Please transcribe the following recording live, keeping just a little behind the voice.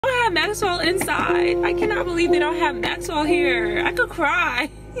Maxwell inside. I cannot believe they don't have Maxwell here. I could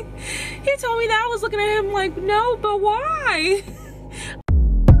cry. He told me that. I was looking at him like, no, but why?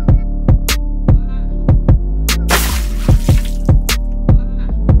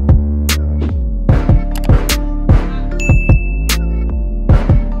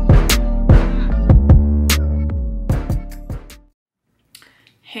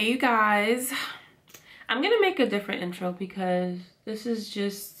 Hey you guys, I'm gonna make a different intro because this is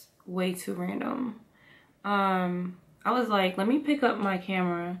just way too random. I was like, let me pick up my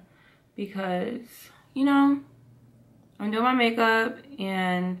camera because, you know, I'm doing my makeup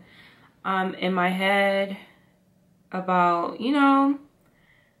and I'm in my head about, you know,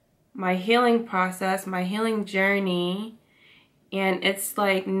 my healing process, my healing journey. And it's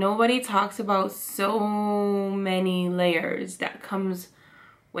like nobody talks about so many layers that comes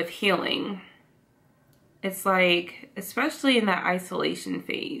with healing. It's like, especially in that isolation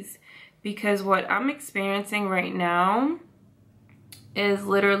phase, because what I'm experiencing right now is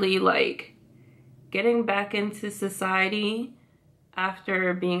literally like getting back into society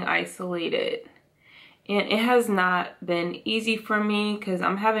after being isolated. And it has not been easy for me because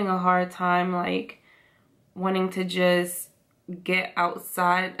I'm having a hard time like wanting to just get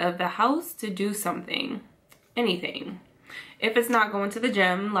outside of the house to do something, anything. If it's not going to the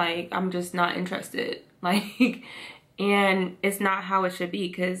gym, like, I'm just not interested. Like, and it's not how it should be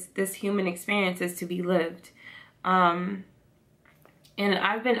because this human experience is to be lived. And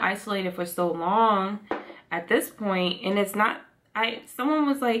I've been isolated for so long at this point, and it's not, someone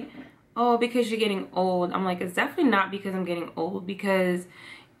was like, oh, because you're getting old. I'm like, it's definitely not because I'm getting old, because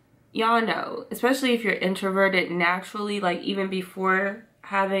y'all know, especially if you're introverted naturally, like even before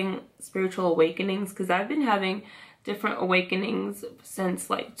having spiritual awakenings, because I've been having different awakenings since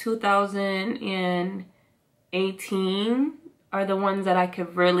like 2018 are the ones that I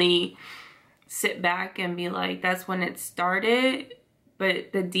could really sit back and be like, that's when it started.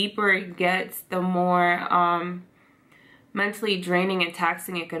 But the deeper it gets, the more mentally draining and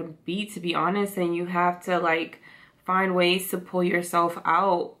taxing it could be, to be honest. And you have to like find ways to pull yourself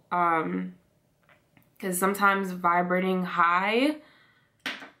out, because sometimes vibrating high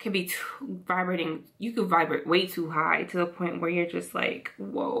could be vibrating, you could vibrate way too high to the point where you're just like,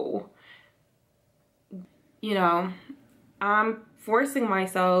 whoa. You know, I'm forcing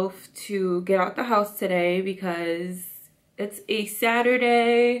myself to get out the house today because it's a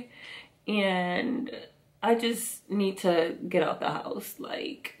Saturday and I just need to get out the house.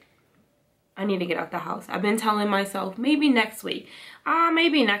 Like, I need to get out the house. I've been telling myself maybe next week.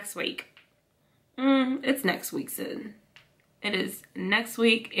 Maybe next week. It's next week soon. It is next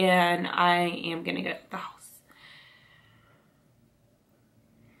week and I am gonna get out the house.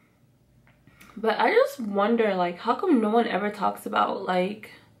 But I just wonder, like, how come no one ever talks about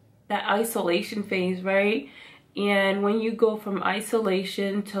like that isolation phase, right? And when you go from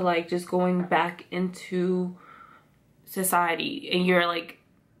isolation to like just going back into society and you're like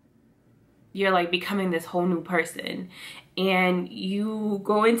becoming this whole new person, and you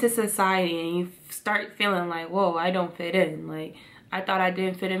go into society and you start feeling like, whoa, I don't fit in. Like, I thought I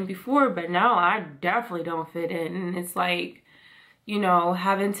didn't fit in before, but now I definitely don't fit in. And it's like, you know,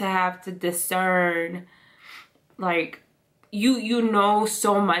 having to have to discern, like, you know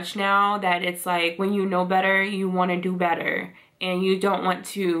so much now that it's like when you know better, you want to do better. And you don't want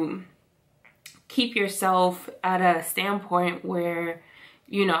to keep yourself at a standpoint where,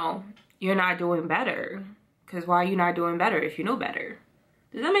 you know, you're not doing better. Because why are you not doing better if you know better?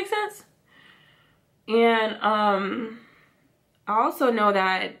 Does that make sense? And I also know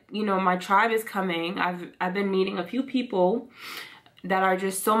that, you know, my tribe is coming. I've been meeting a few people that are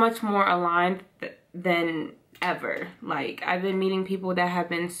just so much more aligned than ever. Like, I've been meeting people that have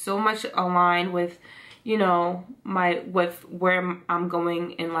been so much aligned with, you know, with where I'm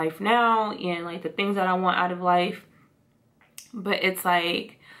going in life now and like the things that I want out of life. But it's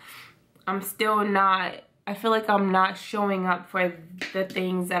like, I'm still not, I feel like I'm not showing up for the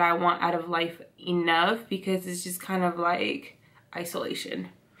things that I want out of life enough because it's just kind of like isolation.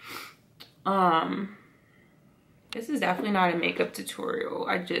 This is definitely not a makeup tutorial.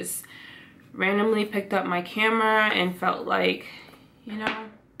 I just randomly picked up my camera and felt like, you know, I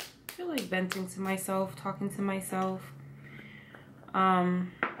feel like venting to myself, talking to myself.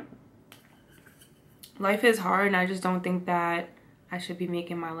 Life is hard and I just don't think that I should be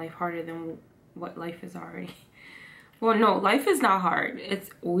making my life harder than what life is already. Well, no, life is not hard. It's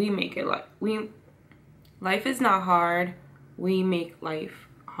we make it like life is not hard. We make life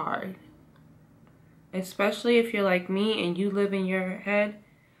hard. Especially if you're like me and you live in your head,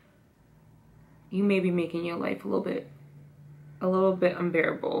 you may be making your life a little bit a little bit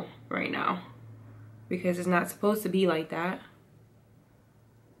unbearable right now because it's not supposed to be like that.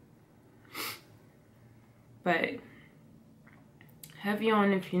 But heavy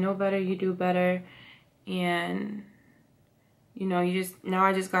on, if you know better, you do better. And you know,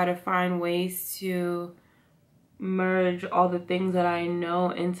 I just gotta find ways to merge all the things that I know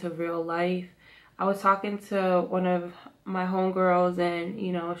into real life. I was talking to one of my homegirls, and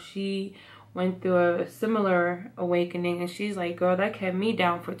you know, she went through a similar awakening, and she's like, girl, that kept me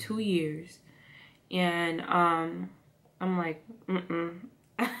down for 2 years. And I'm like,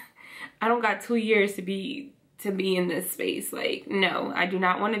 I don't got 2 years to be in this space. Like, no, I do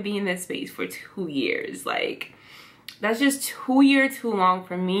not want to be in this space for 2 years. Like, that's just 2 years too long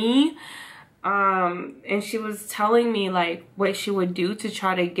for me. And she was telling me like what she would do to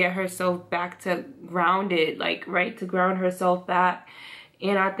try to get herself back to grounded, like, right, to ground herself back.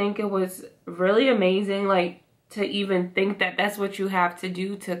 And I think it was really amazing, like, to even think that that's what you have to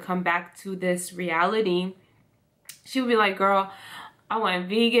do to come back to this reality. She would be like, girl, I went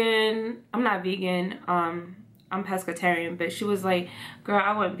vegan. I'm not vegan. I'm pescatarian. But she was like, girl,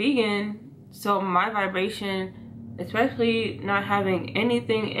 I went vegan. So my vibration, especially not having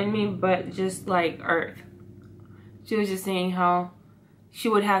anything in me but just like earth. She was just saying how she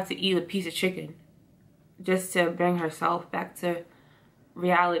would have to eat a piece of chicken just to bring herself back to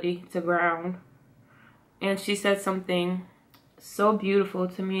reality, to ground. And she said something so beautiful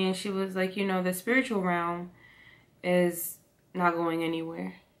to me, and she was like, you know, the spiritual realm is not going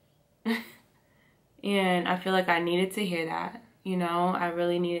anywhere. And I feel like I needed to hear that. You know, I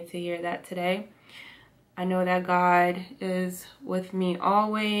really needed to hear that today. I know that God is with me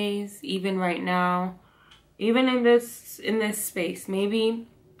always, even right now, even in this space. Maybe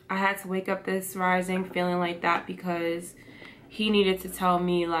I had to wake up this rising feeling like that because he needed to tell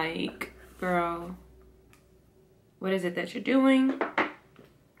me, like, girl, what is it that you're doing?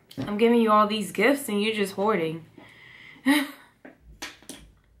 I'm giving you all these gifts and you're just hoarding.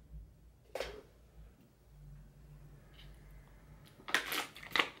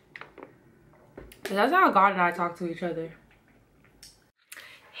 That's how God and I talk to each other.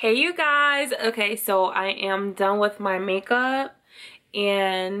 Hey you guys, okay, so I am done with my makeup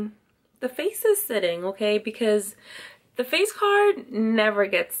and the face is sitting, okay, because the face card never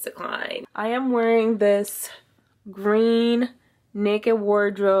gets declined. I am wearing this green naked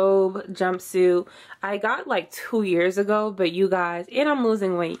wardrobe jumpsuit I got like 2 years ago, but you guys, and I'm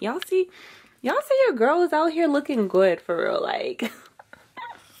losing weight. Y'all see your girl is out here looking good for real, like.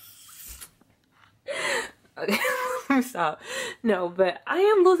 Okay, stop. No, but I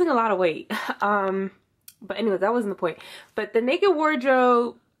am losing a lot of weight. But anyway, that wasn't the point. But the naked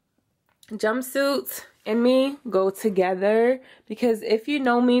wardrobe jumpsuits and me go together, because if you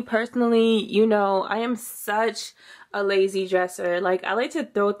know me personally, you know I am such a lazy dresser. Like, I like to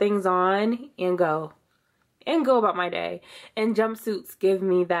throw things on and go about my day, and jumpsuits give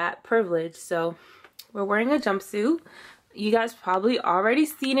me that privilege. So we're wearing a jumpsuit. You guys probably already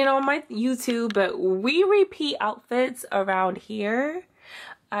seen it on my YouTube, but we repeat outfits around here.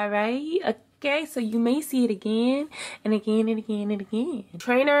 All right, okay, so you may see it again and again and again and again.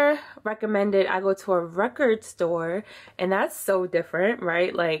 Trainer recommended I go to a record store, and that's so different,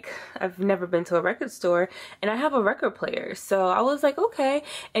 right? Like, I've never been to a record store, and I have a record player, so I was like, okay.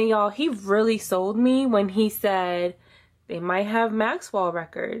 And y'all, he really sold me when he said they might have Maxwell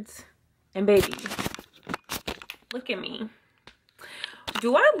records. And baby, look at me.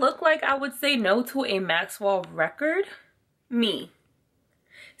 Do I look like I would say no to a Maxwell record? Me.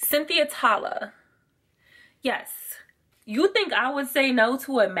 Cynthia Tala. Yes. You think I would say no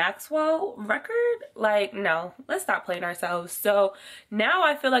to a Maxwell record? Like, no. Let's stop playing ourselves. So now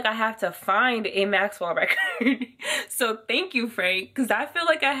I feel like I have to find a Maxwell record. So thank you, Frank, because I feel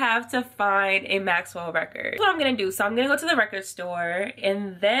like I have to find a Maxwell record. That's what I'm going to do. So I'm going to go to the record store,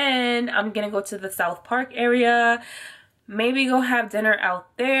 and then I'm going to go to the South Park area. Maybe go have dinner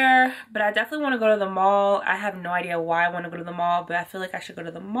out there, but I definitely want to go to the mall. I have no idea why I want to go to the mall, but I feel like I should go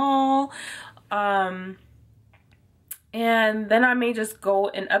to the mall. And then I may just go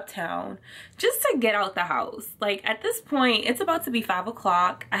in Uptown just to get out the house. Like, at this point, it's about to be 5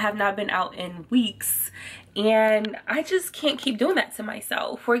 o'clock. I have not been out in weeks, and I just can't keep doing that to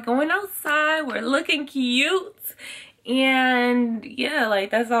myself. We're going outside, we're looking cute, and yeah,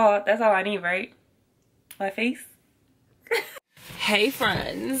 like, that's all I need, right? My face. Hey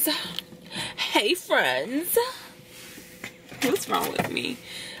friends. Hey friends. What's wrong with me?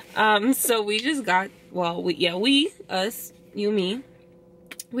 So we just got, well, us, you, me.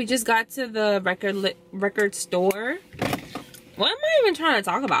 We just got to the record store. What am I even trying to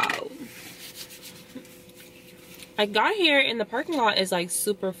talk about? I got here and the parking lot is like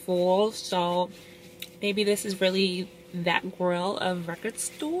super full, so maybe this is really that grill of record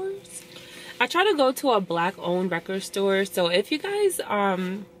stores. I try to go to a black owned record store, so if you guys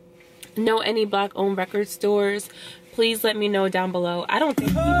know any black owned record stores, please let me know down below. I don't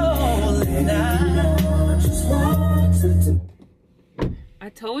think I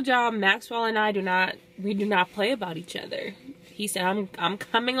told y'all Maxwell and I do not play about each other. He said I'm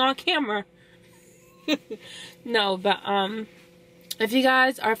coming on camera. No, but if you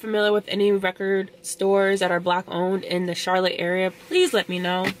guys are familiar with any record stores that are black owned in the Charlotte area, please let me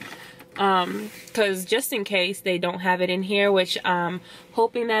know. Because just in case they don't have it in here, which I'm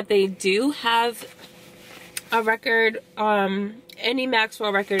hoping that they do have a record, any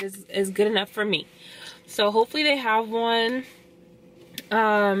Maxwell record is good enough for me. So hopefully they have one.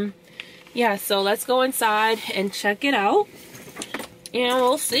 Yeah, so let's go inside and check it out. And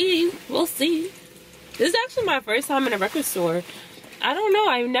we'll see. This is actually my first time in a record store. I don't know.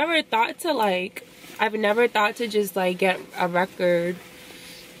 I've never thought to just like get a record.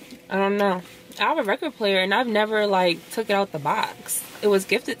 I don't know. I have a record player and I've never like took it out the box. It was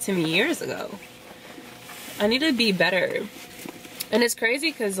gifted to me years ago. I need to be better. And it's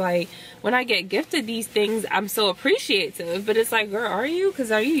crazy because like when I get gifted these things, I'm so appreciative. But it's like, girl, are you?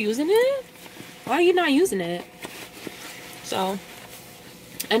 Because are you using it? Why are you not using it? So,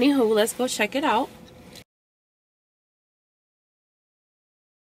 anywho, let's go check it out.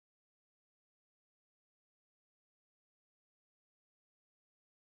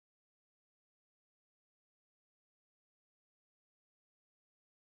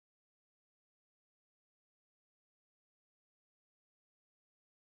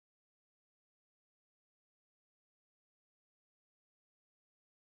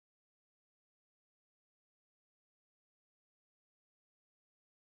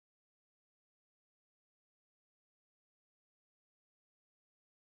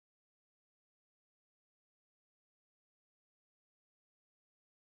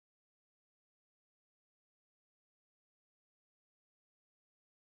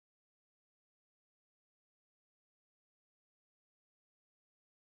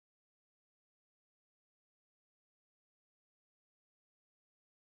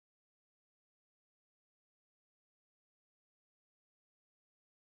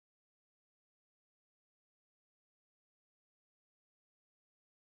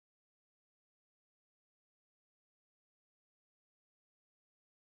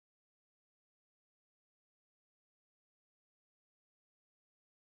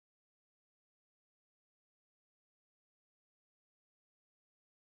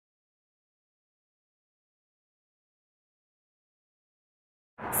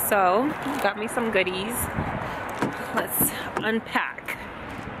 So, got me some goodies. Let's unpack.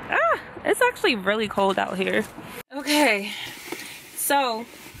 Ah, it's actually really cold out here. Okay, so,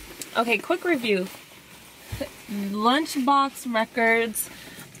 quick review. Lunchbox Records.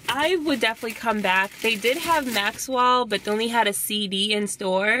 I would definitely come back. They did have Maxwell, but they only had a CD in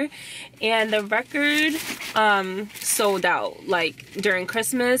store. And the record sold out like during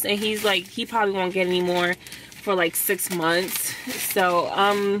Christmas. And he's like, he probably won't get any more for like 6 months. So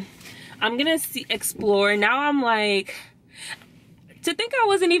I'm gonna explore. Now I'm like, to think I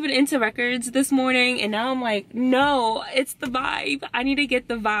wasn't even into records this morning, and now I'm like, no, it's the vibe. I need to get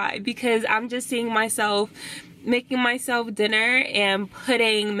the vibe because I'm just seeing myself making myself dinner and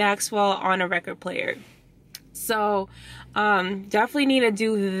putting Maxwell on a record player. So definitely need to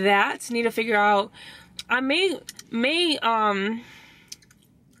do that. Need to figure out, I may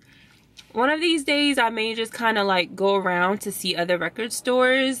one of these days I may just kind of like go around to see other record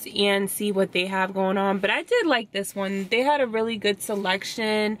stores and see what they have going on. But I did like this one. They had a really good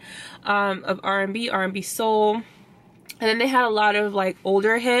selection of R&B soul, and then they had a lot of like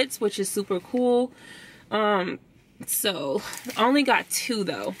older hits, which is super cool. So I only got 2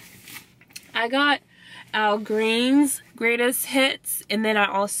 though. I got Al Green's greatest hits, and then I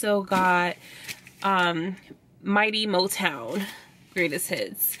also got Mighty Motown greatest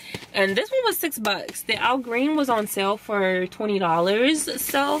hits, and this one was $6. The Al Green was on sale for $20,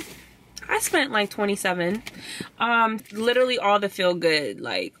 so I spent like $27. Literally all the feel good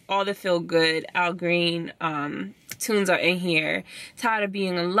Al Green tunes are in here. Tired of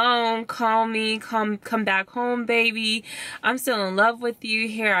being alone, call me, come back home, baby, I'm still in love with you,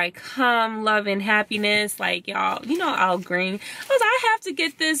 here I come, love and happiness. Like, y'all, you know Al Green. I have to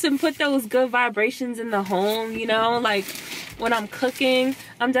get this and put those good vibrations in the home, you know, like when I'm cooking.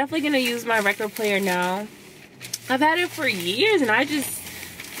 I'm definitely gonna use my record player now. I've had it for years and I just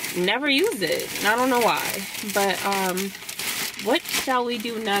never use it. I don't know why, but what shall we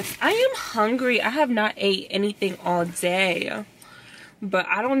do next? I am hungry. I have not ate anything all day, but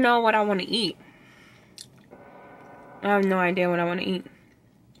I don't know what I want to eat. I have no idea what I want to eat.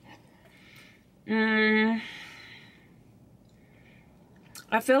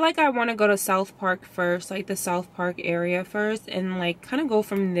 I feel like I want to go to South Park first, like the South Park area first, and like kind of go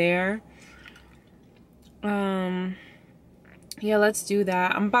from there. Yeah, let's do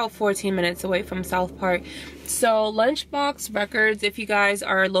that. I'm about 14 minutes away from South Park. So Lunchbox Records, if you guys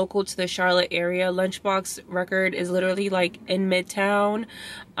are local to the Charlotte area, Lunchbox Record is literally like in Midtown,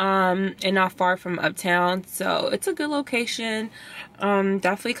 and not far from Uptown. So it's a good location.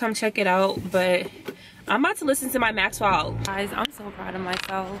 Definitely come check it out. But I'm about to listen to my Maxwell. Guys, I'm so proud of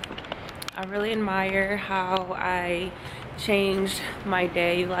myself. I really admire how I changed my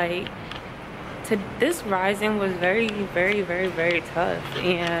day. Like, this rising was very tough,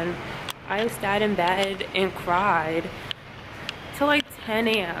 and I sat in bed and cried till like 10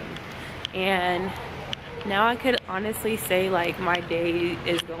 a.m. and now I could honestly say like my day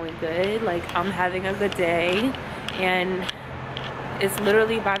is going good. Like, I'm having a good day, and it's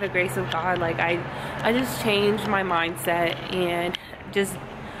literally by the grace of God. Like, I just changed my mindset, and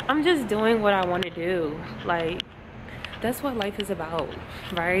I'm just doing what I want to do. Like, that's what life is about,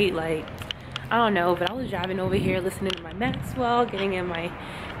 right? Like, I don't know, but I was driving over here listening to my Maxwell, getting in my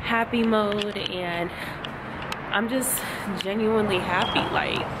happy mode, and I'm just genuinely happy.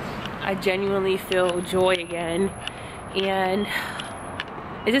 Like, I genuinely feel joy again, and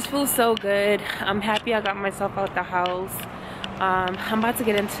it just feels so good. I'm happy I got myself out the house. I'm about to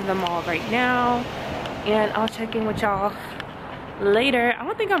get into the mall right now, and I'll check in with y'all later. I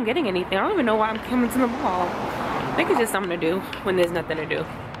don't think I'm getting anything. I don't even know why I'm coming to the mall. I think it's just something to do when there's nothing to do.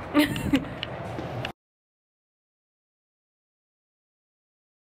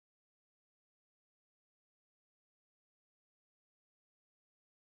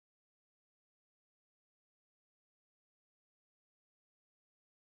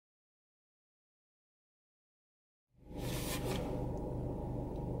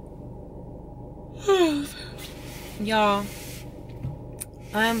 Y'all,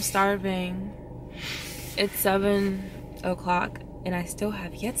 I am starving. It's 7 o'clock and I still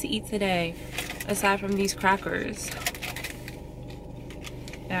have yet to eat today, aside from these crackers.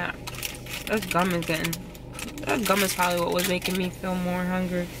 Yeah, that gum is probably what was making me feel more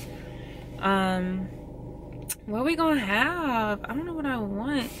hungry. What are we gonna have? I don't know what I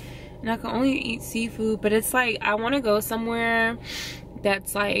want, and I can only eat seafood, but it's like I want to go somewhere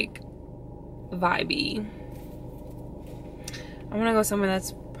that's like vibey. I want to go somewhere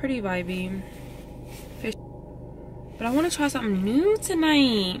that's pretty vibey. Fish. But I want to try something new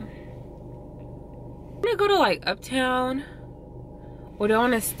tonight. I want to go to like Uptown, or do I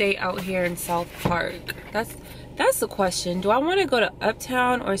want to stay out here in South Park? That's the question. Do I want to go to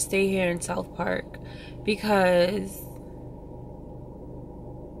Uptown or stay here in South Park? Because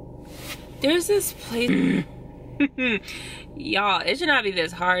there's this place. Y'all, it should not be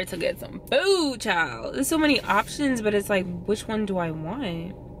this hard to get some food, child. There's so many options, but it's like, which one do I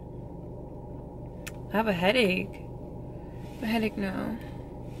want? I have a headache. A headache now.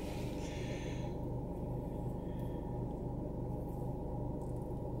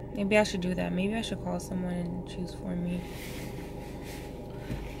 Maybe I should do that. Maybe I should call someone and choose for me.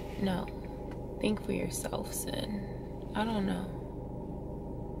 No. Think for yourself, Cyn. I don't know.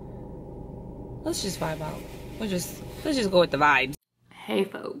 Let's just vibe out. Let's just go with the vibes. Hey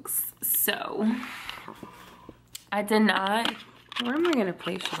folks, so I did not, where am I gonna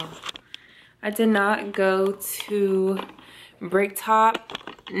place y'all? I did not go to Bricktop,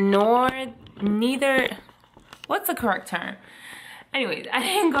 neither, what's the correct term? Anyways, I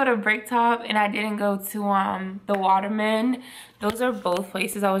didn't go to Bricktop and I didn't go to the Waterman. Those are both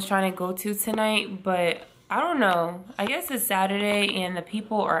places I was trying to go to tonight, but I don't know. I guess it's Saturday and the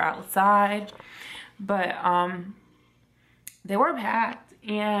people are outside. But they were packed,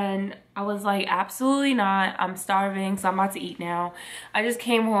 and I was like, absolutely not. I'm starving, so I'm about to eat now. I just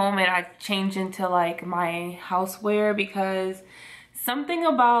came home and I changed into like my housewear because something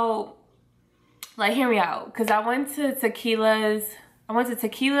about, like, hear me out, because I went to Tequila's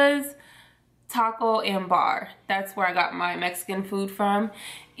Taco and Bar. That's where I got my Mexican food from.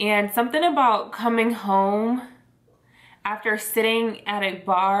 And something about coming home after sitting at a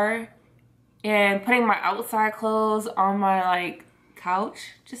bar and putting my outside clothes on my like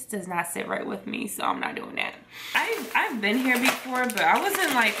couch just does not sit right with me, so I'm not doing that. I've been here before, but I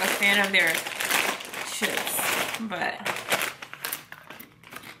wasn't like a fan of their chips. But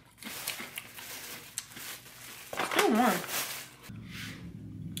still warm.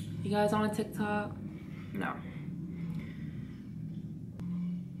 You guys on TikTok? No.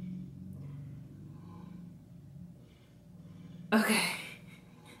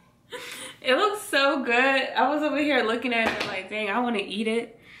 It looks so good. I was over here looking at it like, dang, I want to eat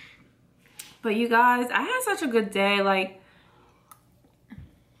it. But you guys, I had such a good day. Like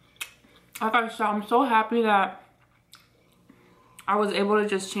I said, I'm so happy that I was able to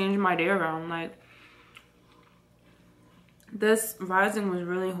just change my day around. Like, this rising was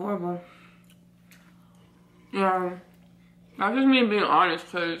really horrible. Yeah, that's just me being honest,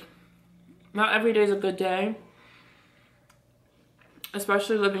 because not every day is a good day.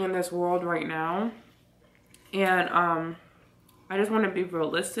 Especially living in this world right now. And I just want to be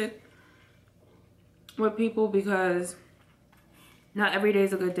realistic with people, because not every day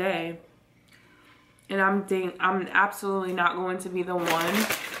is a good day. And I'm absolutely not going to be the one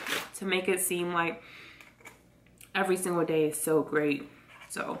to make it seem like every single day is so great.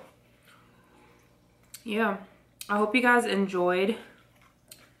 So yeah, I hope you guys enjoyed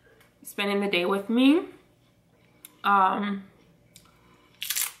spending the day with me.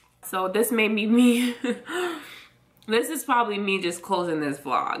 So this may be me. This is probably me just closing this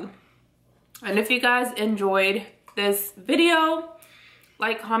vlog. And if you guys enjoyed this video,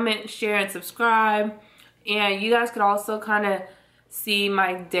 like, comment, share, and subscribe. And you guys could also kind of see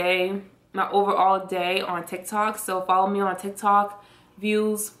my day, my overall day on TikTok. So follow me on TikTok,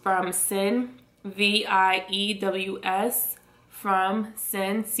 Views from Cyn, V-I-E-W-S from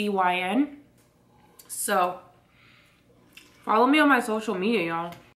Cyn, C-Y-N. So follow me on my social media, y'all.